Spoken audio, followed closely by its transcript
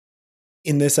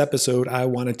In this episode, I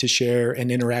wanted to share an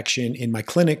interaction in my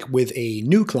clinic with a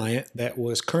new client that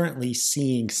was currently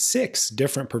seeing 6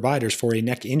 different providers for a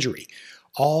neck injury,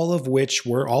 all of which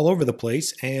were all over the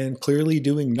place and clearly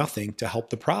doing nothing to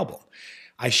help the problem.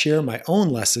 I share my own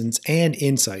lessons and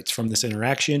insights from this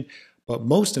interaction, but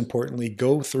most importantly,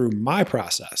 go through my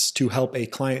process to help a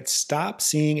client stop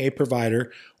seeing a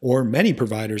provider, or many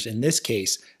providers in this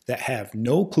case, that have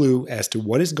no clue as to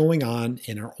what is going on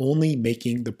and are only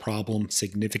making the problem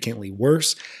significantly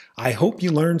worse. I hope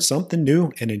you learned something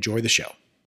new and enjoy the show.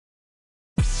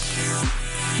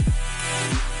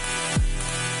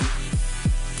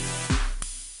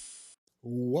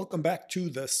 Welcome back to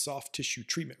the Soft Tissue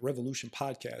Treatment Revolution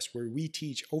podcast, where we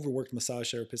teach overworked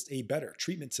massage therapists a better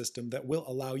treatment system that will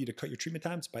allow you to cut your treatment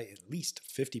times by at least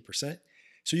 50%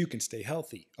 so you can stay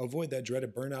healthy, avoid that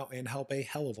dreaded burnout, and help a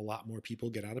hell of a lot more people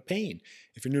get out of pain.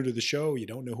 If you're new to the show, you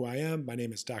don't know who I am, my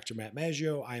name is Dr. Matt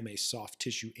Maggio. I am a soft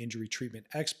tissue injury treatment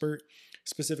expert,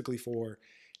 specifically for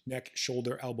neck,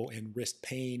 shoulder, elbow, and wrist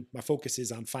pain. My focus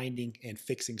is on finding and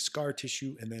fixing scar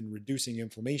tissue and then reducing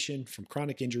inflammation from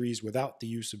chronic injuries without the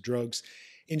use of drugs,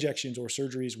 injections, or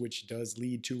surgeries, which does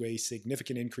lead to a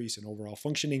significant increase in overall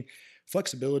functioning,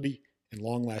 flexibility, and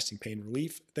long-lasting pain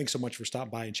relief. Thanks so much for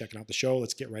stopping by and checking out the show.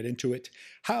 Let's get right into it.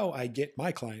 How I get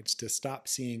my clients to stop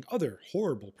seeing other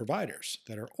horrible providers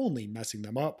that are only messing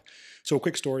them up. So a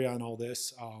quick story on all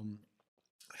this.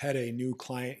 Had a new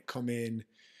client come in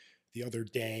the other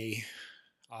day.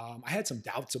 I had some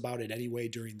doubts about it anyway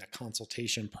during the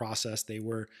consultation process. They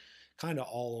were kind of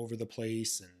all over the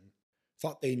place and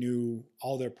thought they knew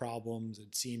all their problems,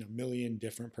 had seen a million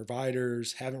different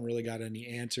providers, haven't really got any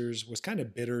answers, was kind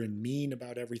of bitter and mean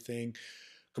about everything,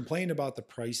 complained about the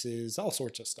prices, all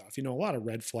sorts of stuff. A lot of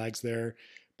red flags there.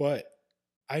 But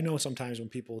I know sometimes when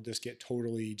people just get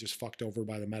totally just fucked over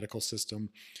by the medical system,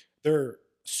 they're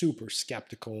super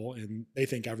skeptical and they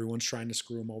think everyone's trying to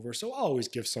screw them over. So I'll always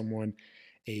give someone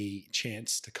a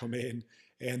chance to come in.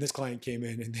 And this client came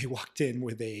in and they walked in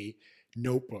with a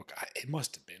notebook. It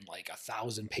must have been like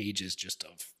 1,000 pages just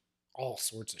of all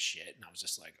sorts of shit. And I was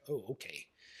just like, oh, okay.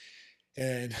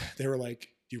 And they were like,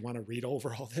 do you want to read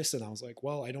over all this? And I was like,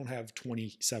 well, I don't have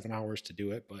 27 hours to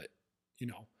do it. But,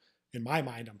 in my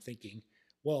mind, I'm thinking,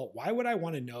 well, why would I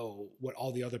want to know what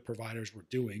all the other providers were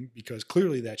doing? Because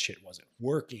clearly that shit wasn't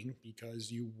working,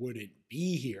 because you wouldn't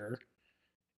be here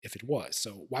if it was.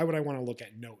 So why would I want to look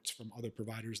at notes from other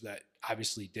providers that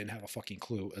obviously didn't have a fucking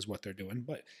clue as what they're doing?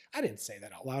 But I didn't say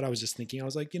that out loud. I was just thinking, I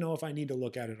was like, if I need to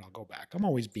look at it, I'll go back. I'm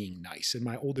always being nice. In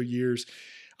my older years,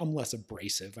 I'm less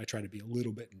abrasive. I try to be a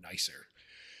little bit nicer.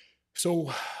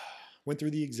 So went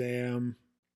through the exam,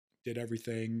 did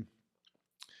everything,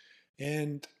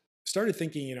 and started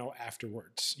thinking,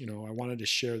 afterwards, I wanted to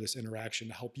share this interaction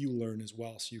to help you learn as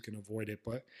well so you can avoid it.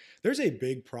 But there's a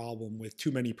big problem with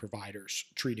too many providers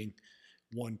treating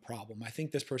one problem. I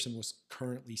think this person was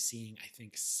currently seeing,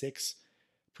 6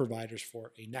 providers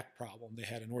for a neck problem. They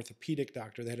had an orthopedic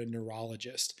doctor, they had a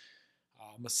neurologist,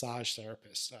 massage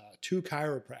therapist, 2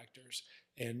 chiropractors,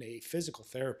 and a physical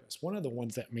therapist. One of the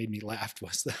ones that made me laugh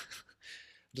was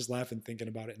just laughing thinking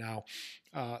about it now.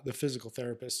 The physical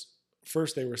therapist,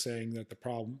 first they were saying that the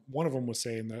problem, one of them was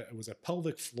saying that it was a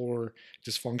pelvic floor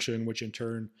dysfunction, which in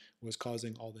turn was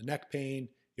causing all the neck pain.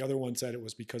 The other one said it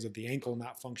was because of the ankle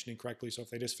not functioning correctly. So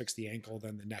if they just fixed the ankle,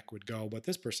 then the neck would go. But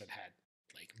this person had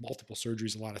like multiple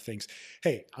surgeries, a lot of things.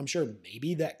 Hey, I'm sure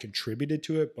maybe that contributed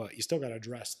to it, but you still got to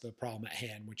address the problem at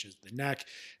hand, which is the neck.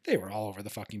 They were all over the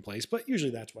fucking place, but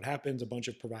usually that's what happens. A bunch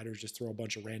of providers just throw a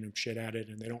bunch of random shit at it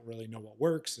and they don't really know what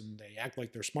works, and they act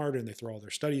like they're smart and they throw all their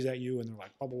studies at you and they're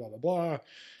like, blah, blah, blah, blah, blah.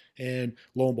 And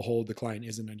lo and behold, the client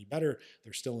isn't any better.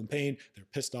 They're still in pain. They're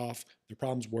pissed off. Their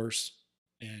problem's worse,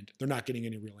 and they're not getting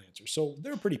any real answers. So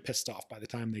they're pretty pissed off by the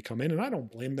time they come in, and I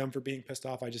don't blame them for being pissed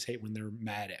off. I just hate when they're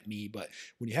mad at me. But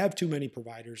when you have too many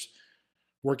providers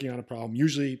working on a problem,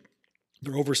 usually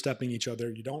they're overstepping each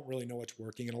other. You don't really know what's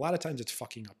working, and a lot of times it's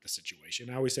fucking up the situation.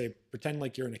 I always say, pretend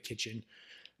like you're in a kitchen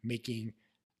making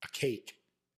a cake,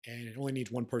 and it only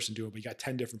needs one person to do it, but you got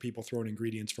 10 different people throwing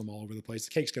ingredients from all over the place.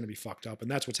 The cake's going to be fucked up,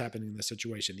 and that's what's happening in this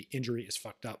situation. The injury is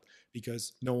fucked up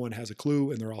because no one has a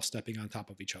clue, and they're all stepping on top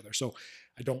of each other. So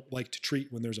I don't like to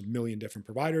treat when there's a million different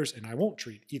providers, and I won't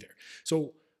treat either.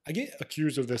 So I get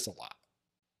accused of this a lot.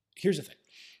 Here's the thing.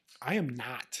 I'm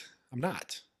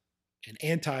not an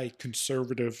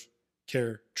anti-conservative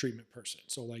care treatment person.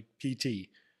 So like PT,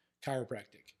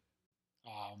 chiropractic,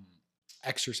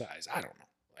 exercise, I don't know,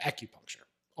 acupuncture,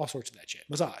 all sorts of that shit.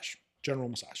 Massage, general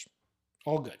massage,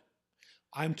 all good.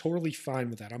 I'm totally fine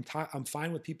with that. I'm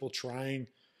fine with people trying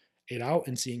it out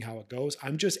and seeing how it goes.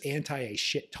 I'm just anti a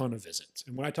shit ton of visits.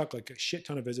 And when I talk like a shit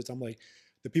ton of visits, I'm like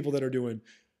the people that are doing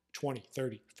 20,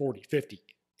 30, 40, 50,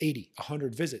 80,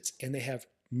 100 visits, and they have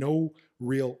no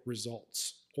real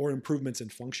results or improvements in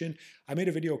function. I made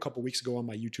a video a couple weeks ago on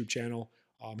my YouTube channel.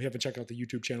 If you haven't checked out the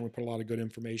YouTube channel, we put a lot of good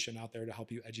information out there to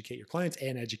help you educate your clients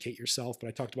and educate yourself. But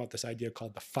I talked about this idea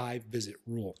called the 5-visit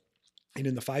rule. And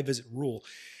in the 5-visit rule,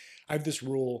 I have this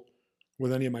rule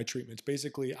with any of my treatments.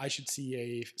 Basically, I should see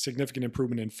a significant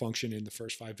improvement in function in the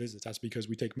first 5 visits. That's because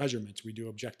we take measurements, we do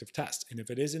objective tests. And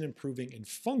if it isn't improving in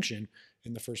function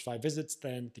in the first 5 visits,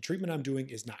 then the treatment I'm doing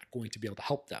is not going to be able to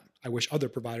help them. I wish other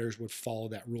providers would follow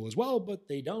that rule as well, but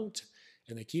they don't.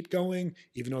 And they keep going,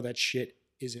 even though that shit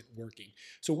isn't working.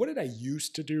 So what did I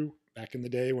used to do back in the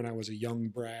day when I was a young,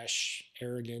 brash,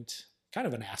 arrogant, kind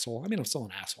of an asshole? I mean, I'm still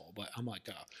an asshole, but I'm like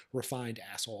a refined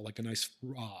asshole, like a nice,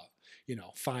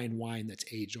 fine wine that's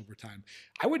aged over time.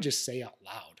 I would just say out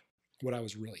loud what I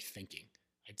was really thinking.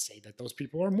 I'd say that those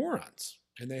people are morons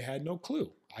and they had no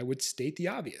clue. I would state the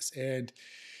obvious. And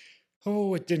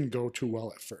it didn't go too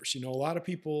well at first. A lot of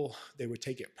people, they would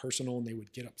take it personal and they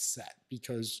would get upset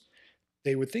because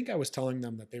they would think I was telling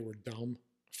them that they were dumb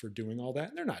for doing all that.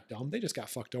 And they're not dumb. They just got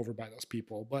fucked over by those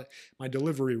people. But my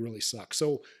delivery really sucks.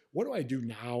 So what do I do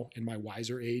now in my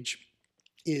wiser age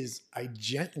is I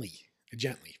gently,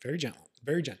 very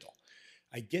gentle,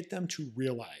 I get them to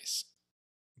realize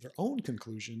their own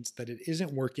conclusions that it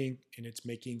isn't working and it's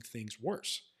making things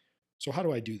worse. So how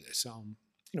do I do this?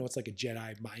 It's like a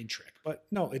Jedi mind trick, but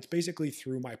no, it's basically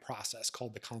through my process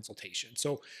called the consultation.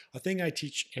 So a thing I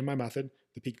teach in my method,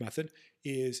 the PEAK method,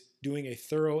 is doing a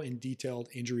thorough and detailed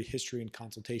injury history and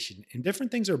consultation. And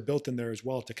different things are built in there as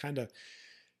well to kind of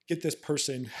get this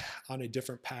person on a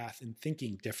different path and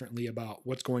thinking differently about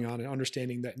what's going on and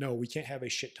understanding that, no, we can't have a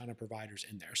shit ton of providers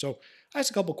in there. So I ask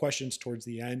a couple questions towards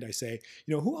the end. I say,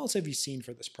 who else have you seen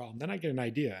for this problem? Then I get an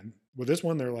idea. And with this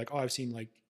one, they're like, I've seen like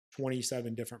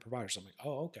 27 different providers. I'm like,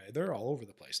 okay, they're all over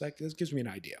the place. This gives me an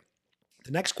idea.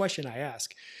 The next question I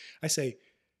ask, I say,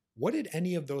 what did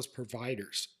any of those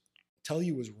providers tell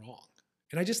you was wrong?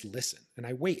 And I just listen and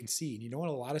I wait and see. And a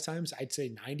lot of times I'd say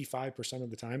 95% of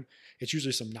the time, it's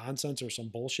usually some nonsense or some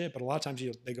bullshit. But a lot of times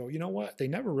they go, you know what? They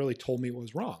never really told me what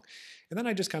was wrong. And then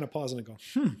I just kind of pause and I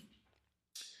go,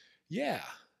 yeah,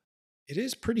 it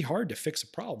is pretty hard to fix a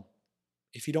problem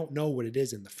if you don't know what it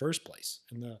is in the first place.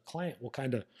 And the client will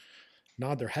kind of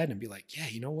nod their head and be like, yeah,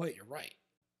 you know what? You're right.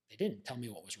 They didn't tell me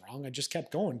what was wrong. I just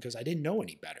kept going because I didn't know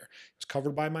any better. It was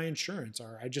covered by my insurance,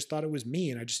 or I just thought it was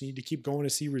me and I just need to keep going to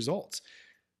see results.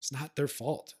 It's not their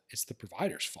fault. It's the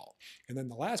provider's fault. And then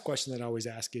the last question that I always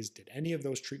ask is, did any of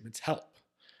those treatments help?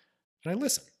 And I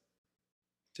listen.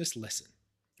 Just listen.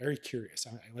 Very curious.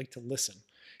 I like to listen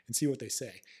and see what they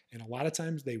say. And a lot of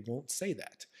times they won't say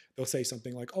that. They'll say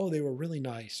something like, oh, they were really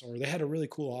nice, or they had a really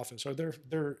cool office, or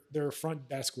their front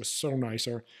desk was so nice,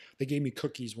 or they gave me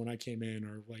cookies when I came in,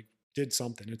 or like did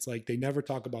something. It's like they never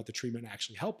talk about the treatment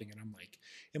actually helping. And I'm like,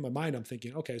 in my mind, I'm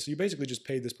thinking, okay, so you basically just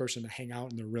paid this person to hang out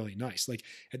and they're really nice. Like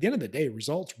at the end of the day,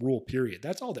 results rule, period.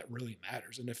 That's all that really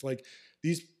matters. And if like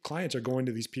these clients are going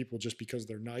to these people just because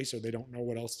they're nice or they don't know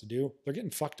what else to do, they're getting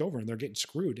fucked over and they're getting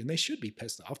screwed. And they should be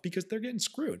pissed off because they're getting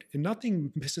screwed. And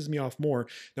nothing pisses me off more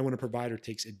than when a provider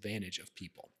takes advantage of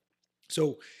people.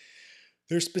 So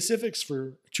there's specifics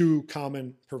for 2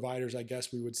 common providers, I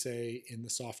guess we would say, in the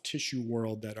soft tissue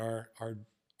world that are our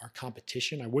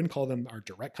competition. I wouldn't call them our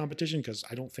direct competition because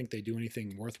I don't think they do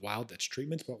anything worthwhile that's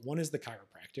treatments, but one is the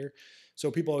chiropractor. So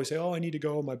people always say, I need to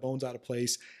go, my bone's out of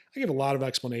place. I give a lot of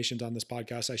explanations on this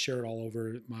podcast. I share it all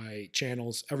over my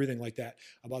channels, everything like that,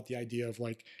 about the idea of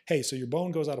like, hey, so your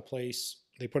bone goes out of place.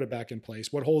 They put it back in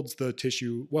place. What holds the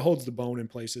tissue, what holds the bone in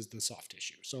place is the soft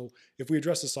tissue. So if we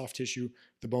address the soft tissue,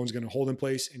 the bone's going to hold in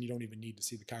place and you don't even need to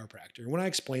see the chiropractor. And when I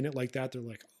explain it like that, they're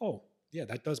like, oh, yeah,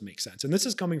 that does make sense. And this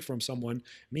is coming from someone,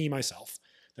 myself,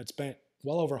 that spent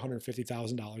well over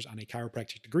 $150,000 on a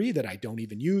chiropractic degree that I don't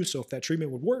even use. So if that treatment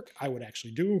would work, I would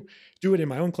actually do it in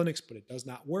my own clinics, but it does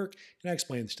not work. And I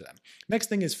explain this to them. Next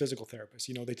thing is physical therapists.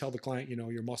 They tell the client,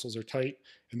 your muscles are tight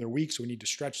and they're weak, so we need to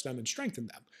stretch them and strengthen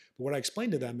them. But what I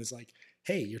explain to them is like,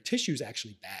 hey, your tissue is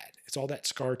actually bad. It's all that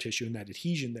scar tissue and that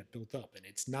adhesion that built up, and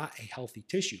it's not a healthy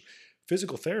tissue.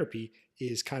 Physical therapy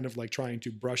is kind of like trying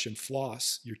to brush and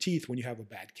floss your teeth when you have a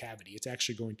bad cavity. It's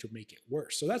actually going to make it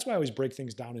worse. So that's why I always break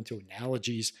things down into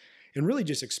analogies and really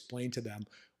just explain to them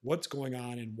what's going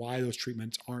on and why those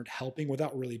treatments aren't helping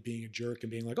without really being a jerk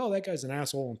and being like, oh, that guy's an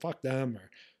asshole and fuck them,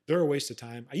 or they're a waste of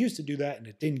time. I used to do that and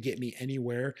it didn't get me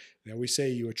anywhere. They always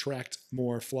say you attract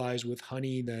more flies with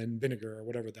honey than vinegar, or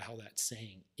whatever the hell that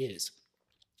saying is.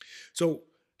 So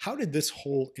how did this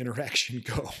whole interaction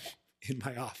go? in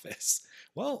my office.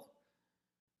 Well,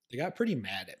 they got pretty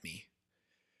mad at me,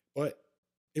 but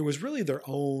it was really their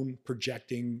own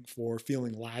projecting for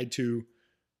feeling lied to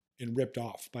and ripped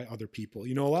off by other people.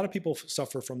 A lot of people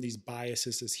suffer from these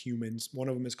biases as humans. One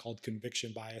of them is called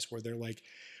conviction bias, where they're like,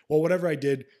 well, whatever I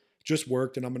did just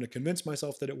worked, and I'm going to convince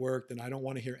myself that it worked, and I don't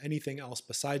want to hear anything else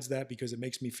besides that because it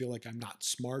makes me feel like I'm not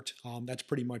smart. That's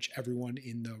pretty much everyone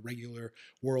in the regular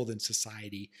world and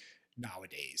society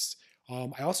nowadays.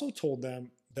 I also told them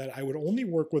that I would only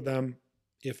work with them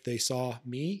if they saw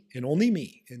me and only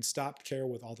me and stopped care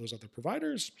with all those other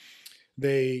providers.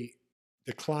 They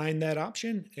declined that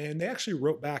option, and they actually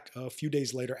wrote back a few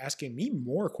days later asking me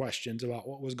more questions about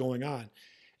what was going on.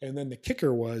 And then the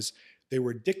kicker was they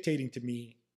were dictating to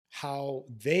me how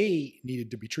they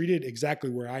needed to be treated, exactly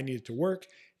where I needed to work,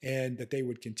 and that they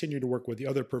would continue to work with the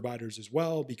other providers as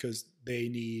well because they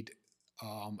need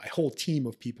a whole team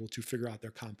of people to figure out their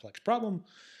complex problem.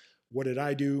 What did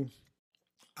I do?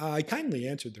 I kindly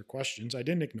answered their questions. I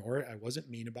didn't ignore it. I wasn't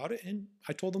mean about it. And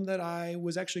I told them that I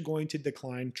was actually going to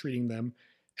decline treating them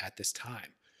at this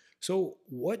time. So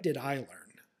what did I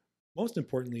learn? Most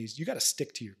importantly is you got to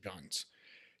stick to your guns.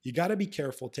 You got to be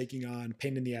careful taking on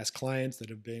pain in the ass clients that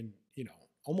have been,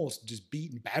 almost just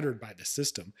beaten, battered by the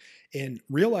system, and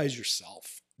realize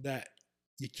yourself that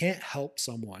you can't help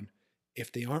someone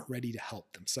if they aren't ready to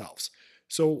help themselves.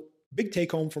 So big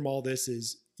take home from all this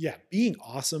is, being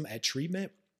awesome at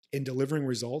treatment and delivering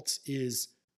results is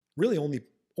really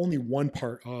only one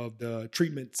part of the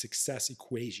treatment success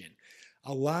equation.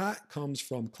 A lot comes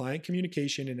from client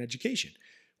communication and education,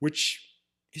 which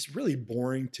is really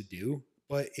boring to do,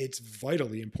 but it's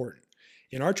vitally important.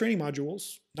 In our training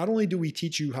modules, not only do we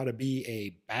teach you how to be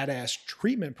a badass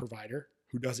treatment provider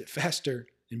who does it faster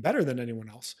and better than anyone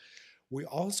else, we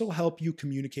also help you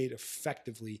communicate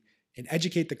effectively and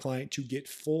educate the client to get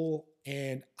full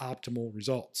and optimal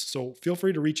results. So feel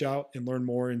free to reach out and learn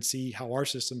more and see how our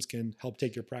systems can help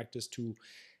take your practice to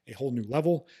a whole new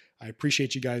level. I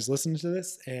appreciate you guys listening to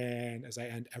this. And as I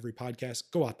end every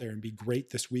podcast, go out there and be great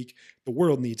this week. The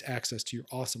world needs access to your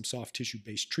awesome soft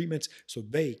tissue-based treatments so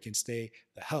they can stay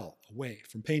the hell away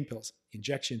from pain pills,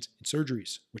 injections, and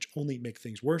surgeries, which only make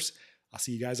things worse. I'll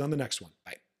see you guys on the next one.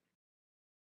 Bye.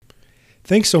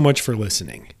 Thanks so much for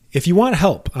listening. If you want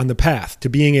help on the path to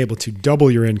being able to double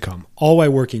your income, all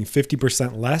while working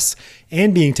 50% less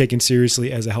and being taken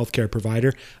seriously as a healthcare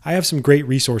provider, I have some great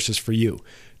resources for you.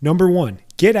 Number one,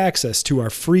 get access to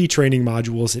our free training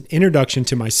modules and introduction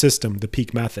to my system, the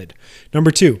Peak Method.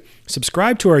 Number two,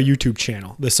 subscribe to our YouTube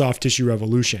channel, The Soft Tissue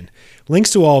Revolution.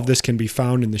 Links to all of this can be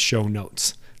found in the show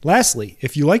notes. Lastly,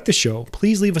 if you like the show,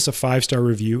 please leave us a 5-star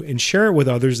review and share it with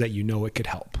others that you know it could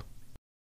help.